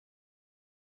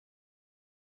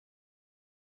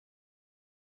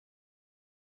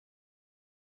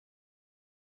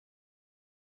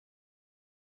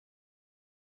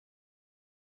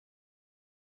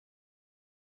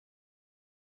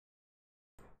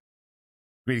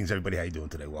Greetings, everybody. How you doing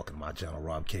today? Welcome to my channel,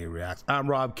 Robk Reacts. I'm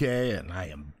Robk, and I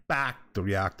am back to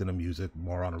reacting to music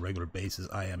more on a regular basis.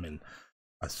 I am in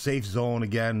a safe zone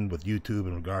again with YouTube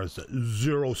in regards to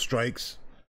 0 strikes.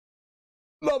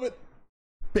 Love it.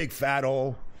 Big fat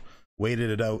O.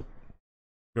 Waited it out.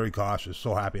 Very cautious.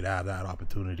 So happy to have that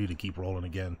opportunity to keep rolling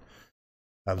again.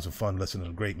 Having some fun listening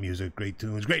to great music, great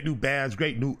tunes, great new bands,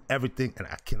 great new everything, and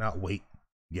I cannot wait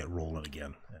to get rolling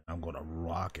again. And I'm going to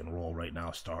rock and roll right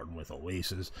now, starting with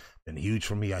Oasis. Been huge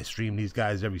for me. I stream these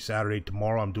guys every Saturday.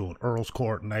 Tomorrow I'm doing Earl's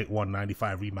Court Night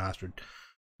 195 remastered.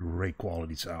 Great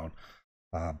quality sound.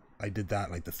 I did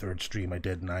that like the 3rd stream I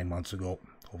did 9 months ago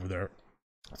over there.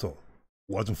 So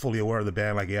wasn't fully aware of the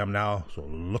band like I am now. So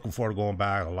looking forward to going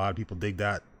back. A lot of people dig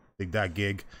that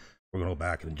gig. We're going to go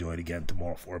back and enjoy it again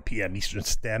tomorrow, 4 p.m. Eastern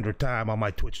Standard Time on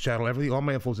my Twitch channel. Everything, all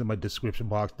my info's in my description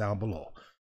box down below.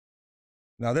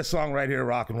 Now, this song right here,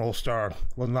 Rock and Roll Star,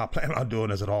 was not planning on doing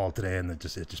this at all today, and it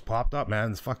just popped up, man.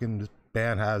 This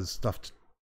band has stuff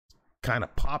kind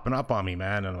of popping up on me,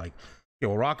 man. And like, yeah,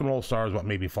 well, Rock and Roll Star is what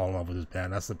made me fall in love with this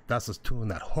band. That's the tune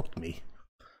that hooked me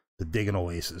to digging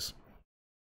Oasis.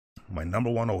 My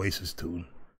 #1 Oasis tune.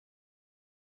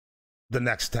 The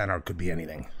next 10 could be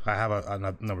anything. I have a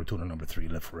 #2 and a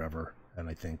 #3 live forever, and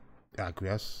I think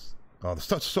Acquiesce. Oh,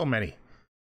 there's so many.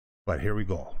 But here we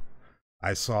go.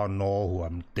 I saw Noel, who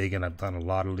I'm digging. I've done a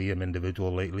lot of Liam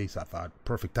individual lately, so I thought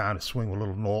perfect time to swing with a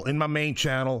little Noel in my main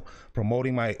channel,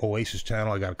 promoting my Oasis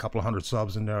channel. I got a couple of 100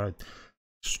 subs in there,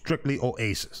 strictly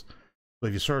Oasis. So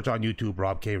if you search on YouTube,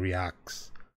 Robk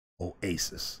Reacts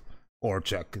Oasis, or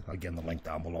check again the link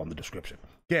down below in the description.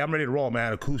 Okay, I'm ready to roll,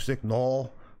 man. Acoustic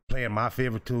Noel playing my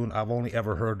favorite tune. I've only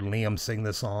ever heard Liam sing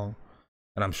this song,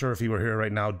 and I'm sure if he were here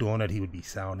right now doing it, he would be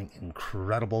sounding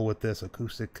incredible with this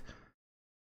acoustic.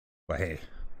 But hey,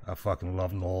 I fucking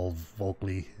love Noel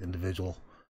vocally, individual.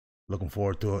 Looking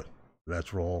forward to it.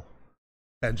 Let's roll.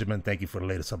 Benjamin, thank you for the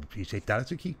latest sub. Appreciate that.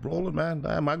 Let's keep rolling, man.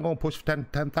 Damn, I'm going to push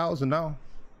 10,000 now.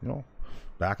 You know,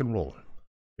 back and rolling.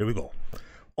 Here we go.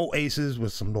 Oasis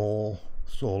with some Noel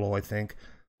solo, I think.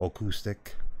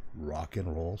 Acoustic Rock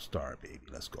and Roll Star, baby.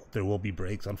 Let's go. There will be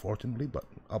breaks, unfortunately, but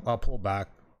I'll pull back,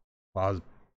 pause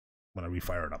when I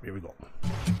refire it up. Here we go.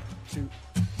 2,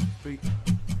 3,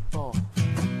 4.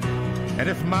 And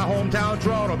it's my hometown,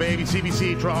 Toronto, baby.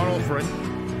 CBC, Toronto for it.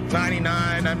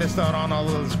 99. I missed out on all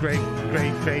of this great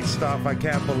stuff. I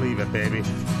can't believe it, baby.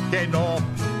 Okay, Noel.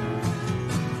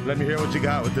 Let me hear what you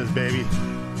got with this, baby.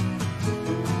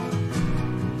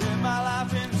 Live my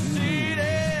life in the city.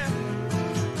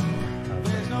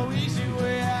 There's no easy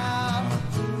way out.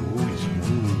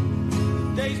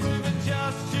 Days moving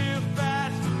just too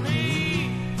fast for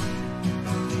me.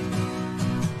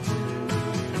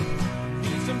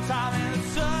 Need some time in the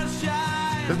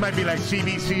sunshine. This might be like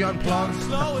CBC Unplugged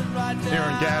here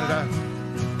in Canada.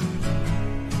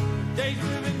 Days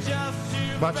moving just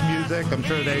too Much music, I'm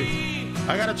sure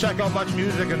I gotta check out Much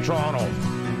Music in Toronto.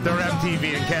 They're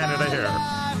MTV in Canada here.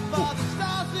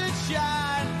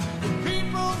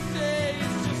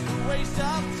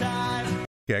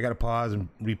 Okay, I gotta pause and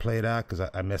replay that because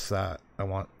I missed that. I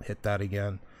want to hit that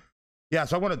again. Yeah,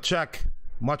 so I want to check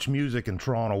Much Music in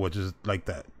Toronto, which is like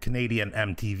the Canadian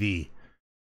MTV.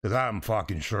 Because I'm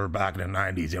fucking sure back in the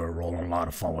 90s they were rolling a lot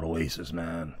of fun with Oasis,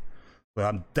 man. But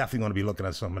I'm definitely going to be looking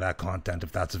at some of that content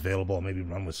if that's available. Maybe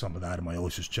run with some of that in my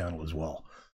Oasis channel as well.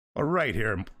 But right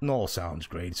here, Noel sounds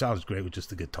great. It sounds great with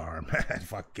just the guitar, man.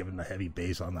 Fuck, giving the heavy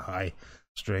bass on the high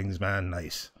strings, man.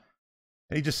 Nice.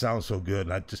 And he just sounds so good,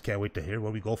 and I just can't wait to hear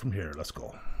where we go from here. Let's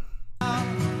go.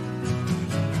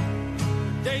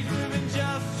 Days moving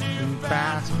just too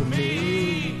Fast for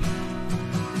me.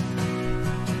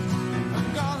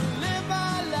 I'm gonna live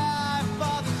my life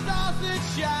for the stars that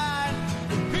shine.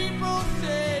 People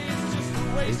say it's just a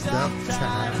waste of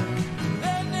time.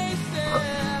 Then they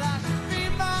said I should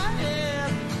feed my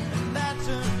head, and that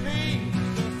to me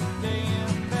is just a day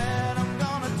in bed. I'm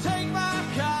gonna take my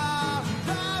car,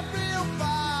 drive real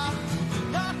far,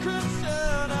 not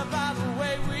concerned about the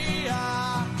way we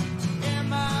are. In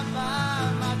my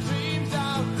mind, my dreams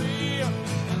are real,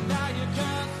 and now you're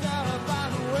concerned about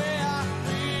the way I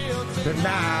feel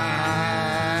Tonight,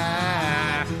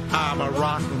 I'm a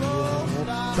rock and roll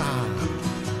star.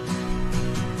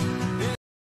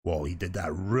 Whoa, he did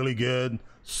that really good.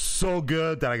 So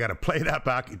good that I got to play that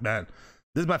back. Man,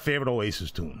 this is my favorite Oasis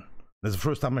tune. This is the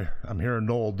first time I'm hearing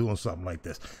Noel doing something like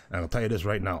this. And I'll tell you this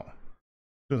right now. As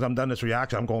soon as I'm done this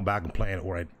reaction, I'm going back and playing it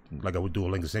like I would do a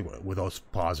Link Sync with us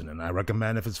pausing. And I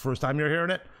recommend if it's the first time you're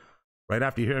hearing it, right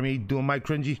after you hear me doing my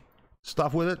cringy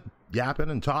stuff with it,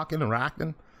 yapping and talking and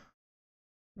racking,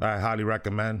 I highly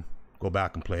recommend go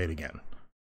back and play it again.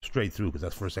 straight through, because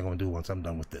that's the first thing I'm gonna do once I'm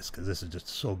done with this, because this is just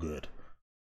so good.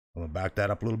 I'm gonna back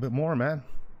that up a little bit more, man.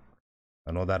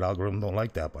 I know that algorithm don't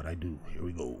like that, but I do. Here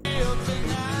we go.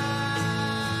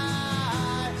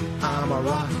 I'm a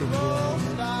rock and roll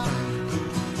star.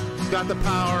 He's got the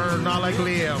power, not like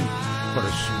Liam, but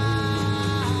a smooth.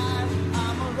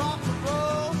 I'm a rock and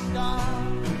roll star.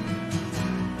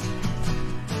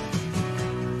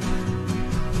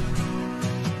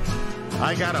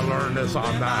 I gotta learn this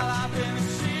on that.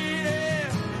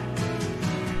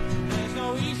 There's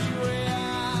no easy way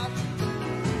out.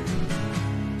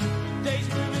 Days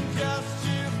moving just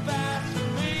too fast for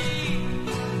me.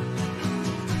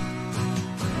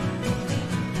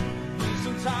 Need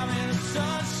some time in the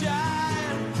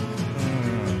sunshine.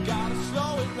 Gotta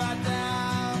slow it right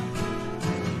down.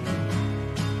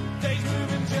 Days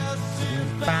moving just too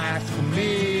Fast for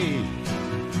me.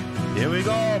 Here we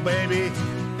go, baby.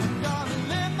 Gonna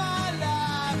live my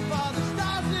life for the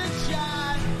stars that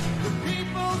shine. The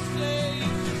people say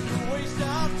it's just a waste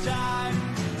of time.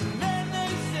 And then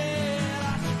they said I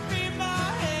should feed my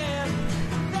head.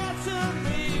 That to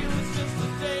me was just a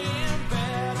day in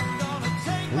bed. I'm gonna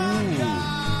take my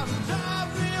car and drive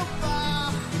real far.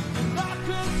 And not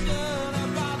concerned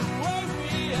about the way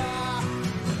we are.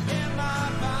 In my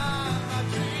mind, my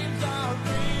dreams are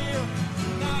real.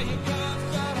 Now you're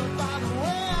concerned about the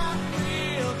way I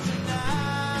feel tonight.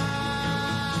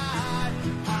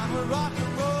 I'm a rock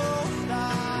and roll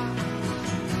star.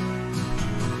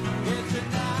 Yeah,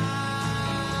 tonight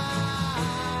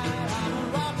I'm a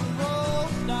rock and roll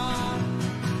star.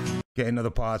 Okay, another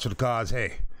pause for the cause.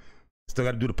 Hey, still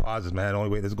got to do the pauses, man. Only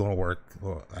way this is going to work.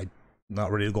 Well, I'm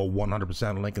not ready to go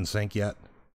 100% link and sync yet.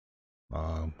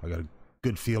 I got a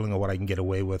good feeling of what I can get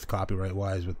away with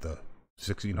copyright-wise with the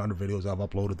 1,600 videos I've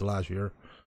uploaded the last year.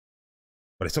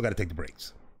 But I still got to take the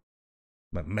breaks.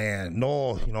 But man,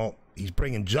 Noel, you know, he's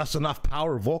bringing just enough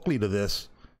power vocally to this.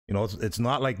 You know, it's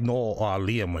not like Noel or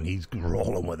Liam when he's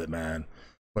rolling with it, man.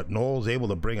 But Noel's able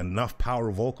to bring enough power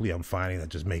vocally, I'm finding, that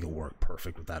just make it work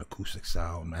perfect with that acoustic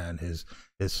sound, man. His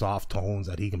soft tones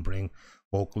that he can bring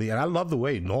vocally. And I love the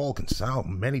way Noel can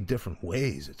sound many different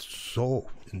ways. It's so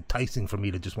enticing for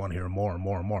me to just want to hear more and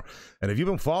more and more. And if you've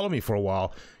been following me for a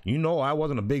while, you know I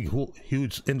wasn't a big,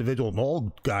 huge individual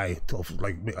Noel guy till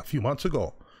like a few months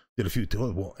ago. Did a few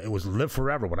too. Well, it was Live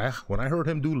Forever. When I heard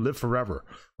him do Live Forever,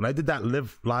 when I did that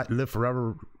Live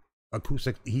Forever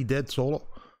acoustic he did solo,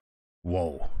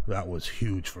 whoa, that was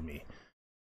huge for me.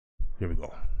 Here we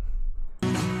go.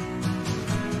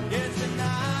 Yeah,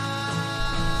 tonight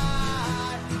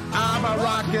I'm a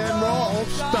rock and roll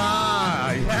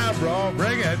star. Yeah, bro,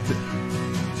 bring it.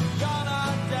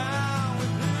 gonna down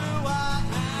with who I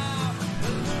am.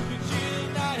 Look at you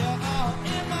now, you're all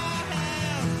in my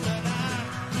hands tonight.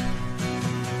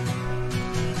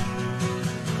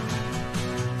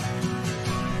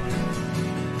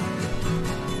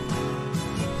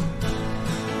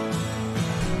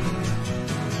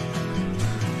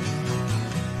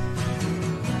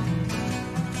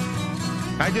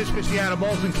 I just wish he had a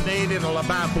Molson Canadian or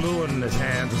Labatt Blue in his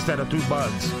hands instead of 2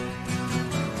 buds.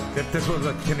 If this was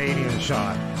a Canadian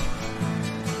shot.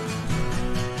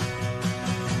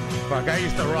 Fuck, I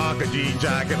used to rock a jean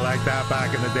jacket like that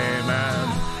back in the day, man.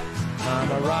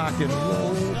 I'm a rock and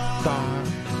roll star.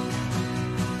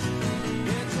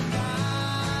 Yeah, tonight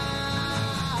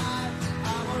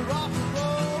I'm a rock and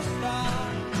roll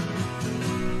star.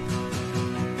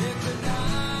 Yeah, tonight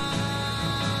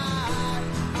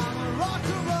I'm a rock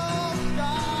and roll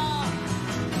star.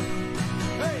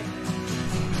 Hey.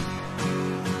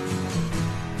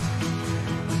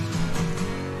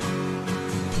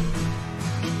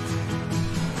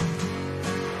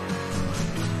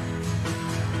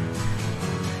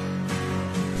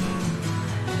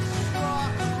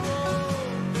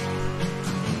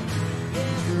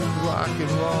 Rock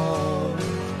and roll.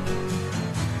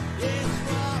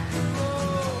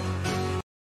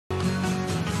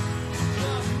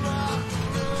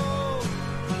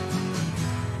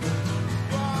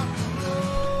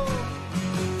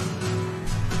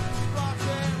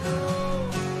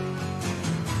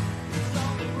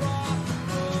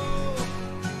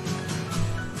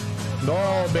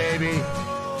 No, baby.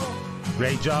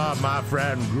 Great job, my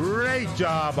friend. Great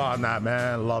job on that,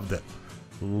 man. Loved it.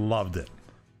 Loved it.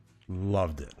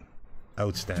 Loved it.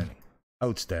 Outstanding.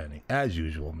 Outstanding. As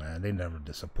usual, man. They never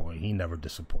disappoint. He never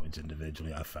disappoints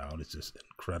individually, I found. It's just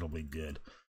incredibly good.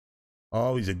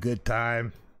 Always a good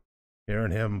time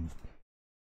hearing him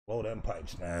blow them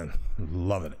pipes, man.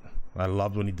 Loving it. I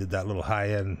loved when he did that little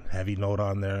high-end heavy note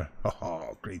on there.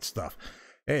 Oh, great stuff.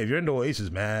 Hey, if you're into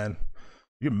Oasis, man,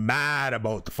 You're mad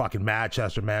about the fucking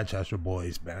Manchester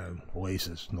boys, man.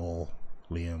 Oasis, Noel,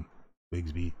 Liam,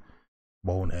 Bigsby,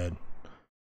 Bonehead,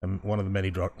 and one of the many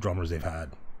drummers they've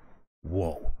had.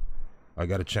 Whoa. I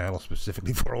got a channel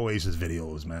specifically for Oasis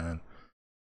videos, man.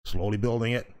 Slowly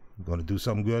building it. I'm going to do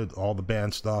some good. All the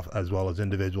band stuff as well as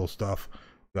individual stuff.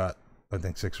 Got, I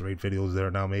think, 6 or 8 videos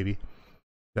there now, maybe.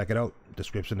 Check it out.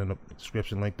 Description in the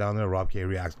description link down there. Robk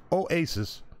Reacts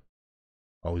Oasis.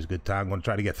 Always a good time. I'm going to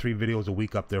try to get 3 videos a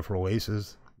week up there for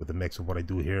Oasis with a mix of what I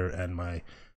do here and my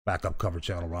backup cover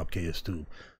channel, Robk is2.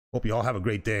 Hope you all have a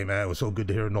great day, man. It was so good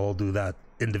to hear Noel do that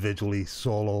individually,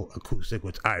 solo, acoustic,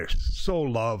 which I so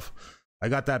love. I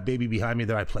got that baby behind me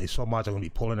that I play so much. I'm going to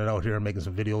be pulling it out here and making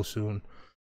some videos soon.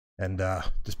 And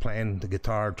just playing the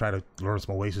guitar, try to learn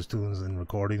some Oasis tunes and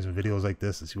recordings and videos like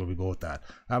this and see where we go with that.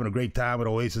 Having a great time with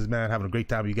Oasis, man. Having a great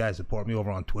time. You guys support me over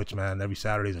on Twitch, man. Every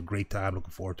Saturday is a great time.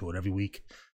 Looking forward to it every week.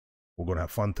 We're going to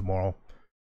have fun tomorrow.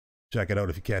 Check it out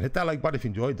if you can. Hit that like button if you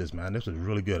enjoyed this, man. This was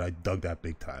really good. I dug that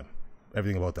big time.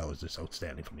 Everything about that was just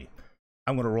outstanding for me.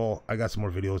 I'm going to roll. I got some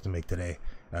more videos to make today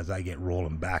as I get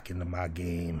rolling back into my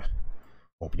game.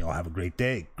 Hoping y'all have a great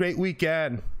day. Great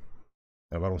weekend.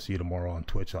 If I don't see you tomorrow on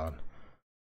Twitch on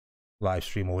live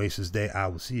stream Oasis Day, I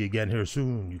will see you again here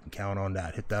soon. You can count on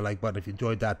that. Hit that like button if you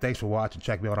enjoyed that. Thanks for watching.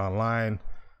 Check me out online.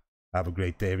 Have a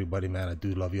great day, everybody, man. I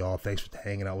do love you all. Thanks for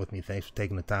hanging out with me. Thanks for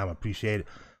taking the time. I appreciate it.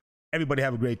 Everybody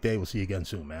have a great day. We'll see you again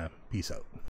soon, man. Peace out.